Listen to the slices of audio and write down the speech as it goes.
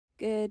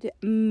Good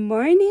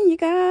morning, you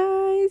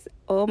guys.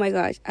 Oh my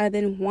gosh, I've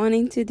been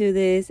wanting to do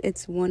this.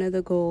 It's one of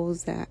the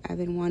goals that I've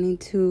been wanting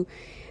to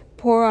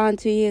pour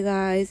onto you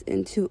guys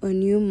into a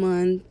new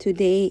month.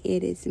 Today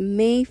it is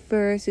May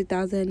 1st,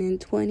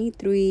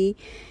 2023.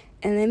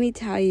 And let me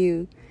tell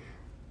you,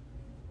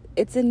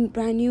 it's a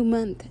brand new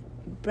month,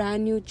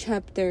 brand new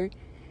chapter,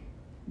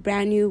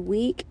 brand new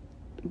week,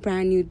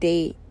 brand new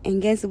day.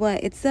 And guess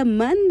what? It's a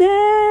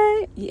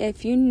Monday.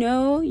 If you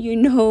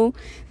know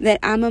that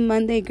I'm a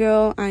Monday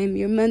girl. I'm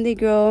your Monday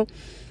girl.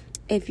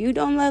 If you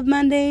don't love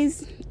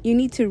Mondays, you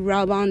need to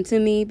rub on to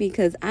me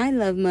because I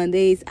love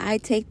Mondays. I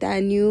take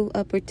that new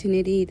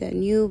opportunity, that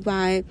new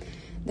vibe,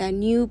 that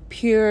new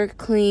pure,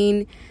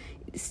 clean,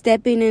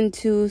 stepping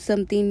into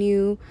something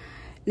new.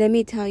 Let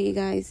me tell you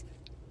guys,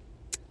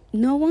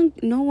 no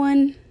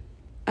one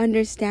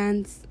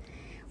understands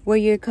where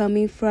you're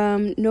coming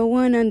from. No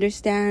one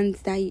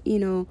understands that,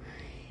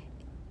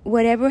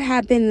 whatever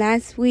happened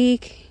last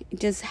week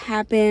just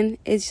happened.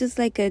 It's just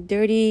like a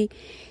dirty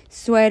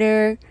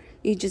sweater.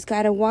 You just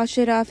got to wash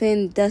it off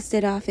and dust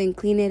it off and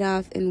clean it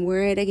off and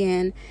wear it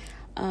again.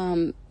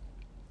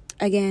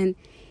 Again,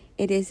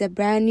 it is a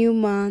brand new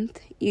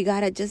month. You got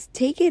to just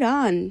take it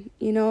on.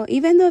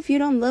 Even though if you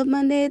don't love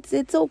Monday,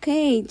 it's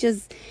okay.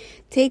 Just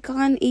take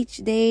on each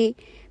day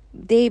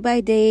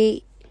by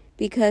day.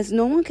 Because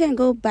no one can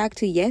go back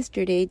to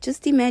yesterday.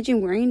 Just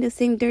imagine wearing the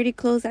same dirty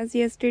clothes as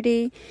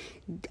yesterday.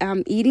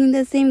 Eating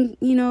the same,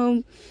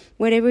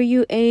 whatever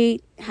you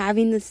ate.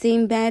 Having the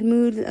same bad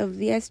mood of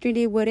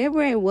yesterday.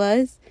 Whatever it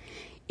was.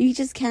 You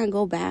just can't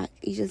go back.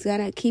 You just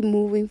gotta keep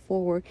moving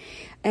forward.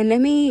 And let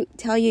me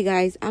tell you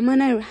guys. I'm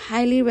gonna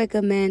highly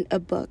recommend a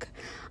book.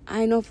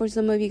 I know for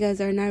some of you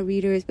guys are not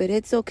readers. But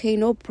it's okay.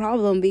 No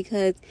problem.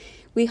 Because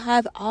we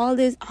have all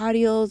these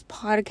audios,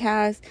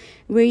 podcasts,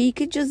 where you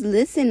could just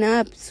listen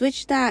up,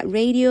 switch that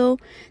radio,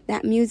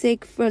 that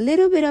music for a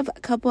little bit of a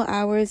couple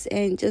hours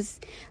and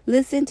just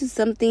listen to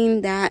something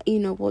that,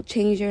 will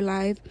change your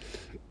life.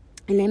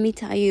 And let me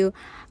tell you,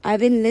 I've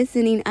been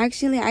listening.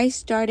 Actually, I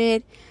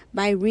started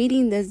by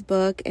reading this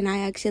book and I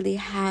actually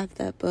have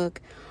that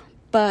book.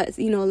 But,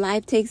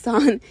 life takes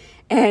on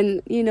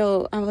and,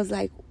 I was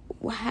like,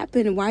 what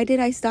happened? Why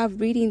did I stop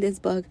reading this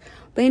book?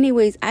 But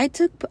anyways, I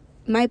took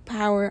my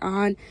power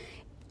on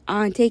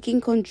taking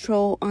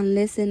control on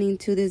listening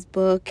to this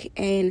book,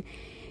 and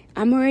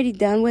I'm already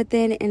done with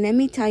it. And let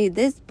me tell you,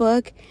 this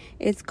book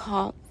is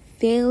called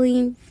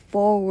Failing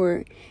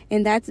Forward,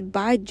 and that's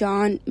by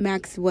John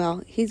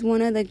Maxwell. He's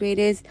one of the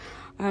greatest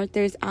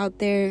authors out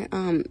there,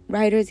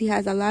 writers. He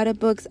has a lot of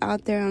books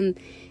out there on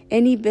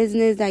any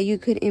business that you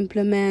could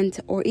implement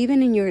or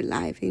even in your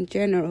life in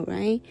general,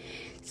 right?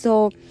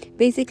 So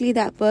basically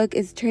that book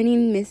is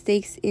turning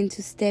mistakes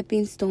into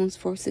stepping stones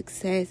for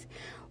success.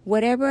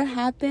 Whatever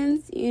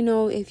happens,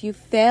 if you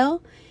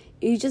fail,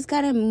 you just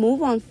got to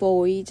move on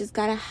forward. You just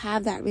got to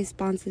have that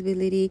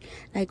responsibility.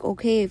 Like,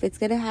 okay, if it's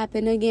going to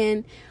happen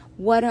again,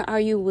 what are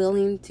you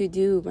willing to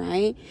do,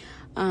 right?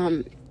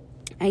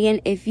 Again,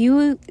 if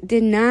you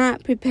did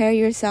not prepare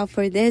yourself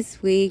for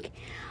this week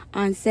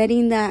on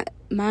setting that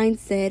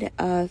mindset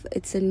of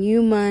it's a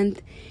new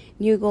month,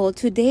 new goal,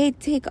 today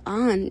take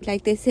on,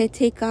 like they said,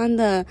 take on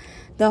the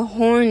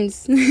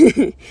horns,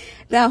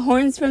 the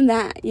horns from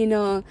that,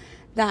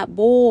 that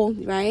bowl,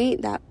 right?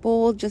 That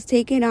bowl, just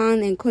take it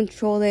on and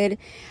control it.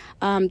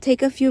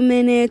 Take a few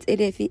minutes.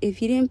 And if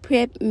you didn't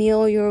prep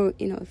meal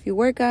if you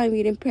work out and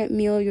you didn't prep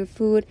meal your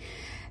food,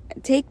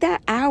 take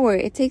that hour.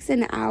 It takes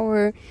an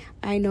hour.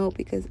 I know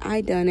because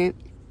I done it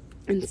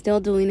and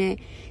still doing it.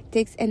 It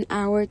takes an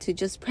hour to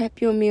just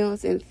prep your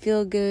meals and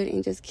feel good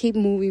and just keep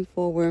moving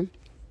forward.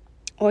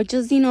 Or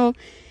just, do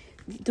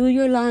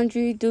your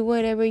laundry, do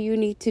whatever you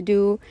need to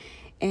do,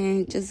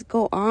 and just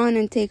go on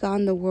and take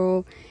on the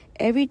world.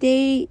 Every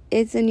day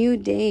is a new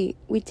day.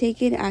 We take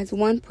it as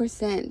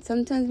 1%.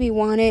 Sometimes we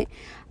want it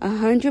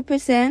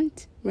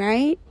 100%,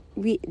 right?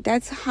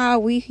 That's how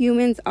we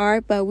humans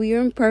are, but we are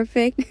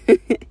imperfect.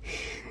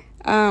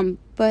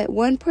 But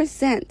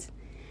 1%.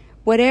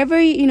 Whatever,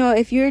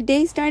 if your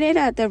day started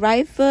at the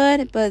right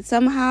foot, but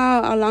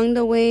somehow along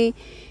the way,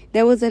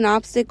 there was an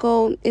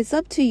obstacle, it's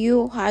up to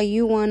you how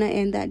you want to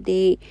end that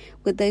day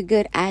with a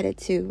good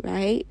attitude,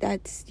 right?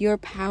 That's your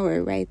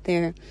power right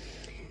there.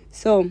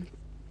 So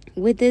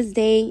with this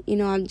day,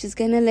 I'm just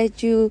going to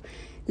let you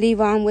leave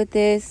on with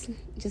this.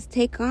 Just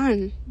take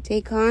on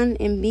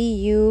and be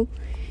you.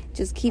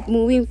 Just keep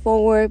moving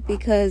forward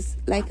because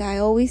like I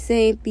always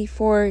say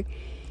before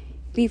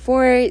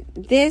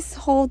this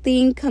whole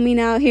thing coming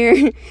out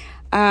here,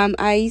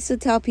 I used to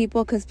tell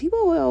people, because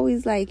people were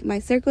always like, my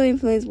circle of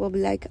influence will be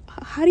like,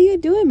 how do you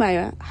do it,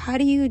 Myra? How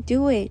do you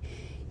do it?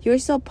 You're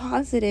so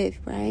positive,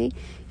 right?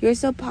 You're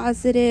so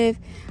positive.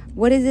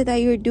 What is it that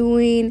you're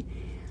doing?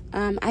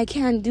 I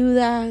can't do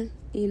that.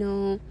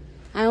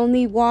 I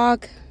only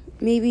walk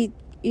maybe,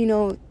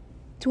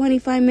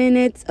 25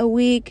 minutes a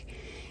week.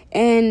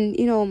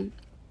 And,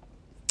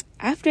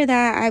 after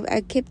that,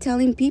 I kept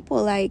telling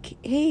people like,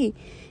 hey,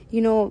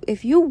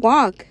 if you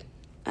walk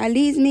at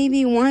least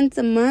maybe once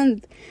a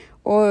month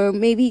or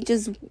maybe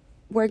just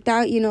worked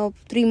out,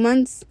 3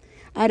 months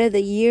out of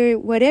the year,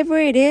 whatever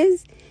it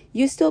is,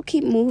 you still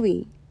keep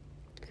moving.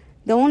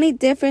 The only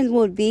difference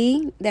would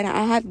be that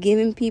I have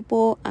given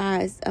people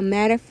as a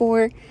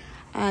metaphor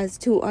as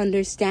to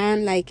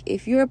understand, like,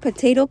 if you're a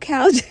potato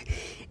couch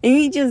and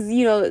you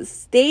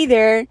just, stay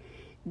there,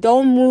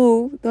 don't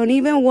move, don't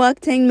even walk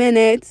 10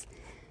 minutes.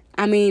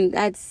 I mean,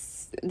 that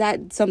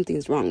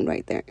something's wrong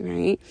right there,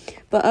 right?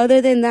 But other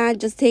than that,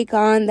 just take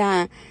on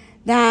that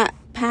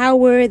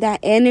power, that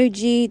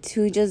energy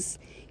to just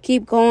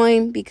keep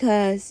going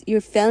because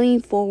you're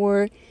failing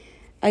forward.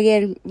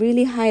 Again,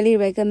 really highly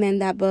recommend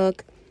that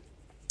book.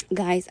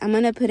 Guys, I'm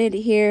going to put it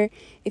here.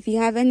 If you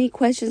have any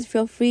questions,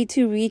 feel free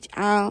to reach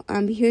out.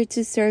 I'm here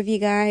to serve you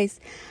guys.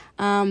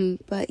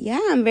 But yeah,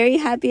 I'm very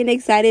happy and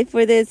excited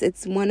for this.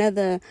 It's one of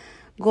the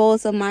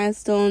goals of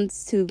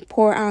milestones to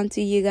pour on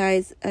to you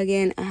guys.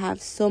 Again, I have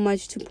so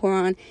much to pour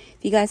on. If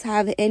you guys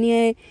have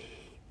any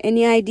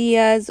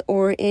ideas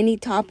or any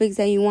topics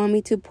that you want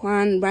me to pour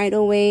on right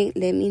away,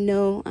 let me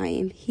know. I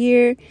am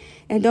here.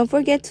 And don't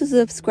forget to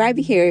subscribe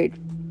here.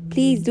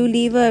 Please do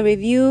leave a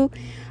review.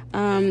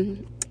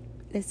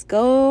 Let's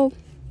go.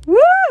 Woo!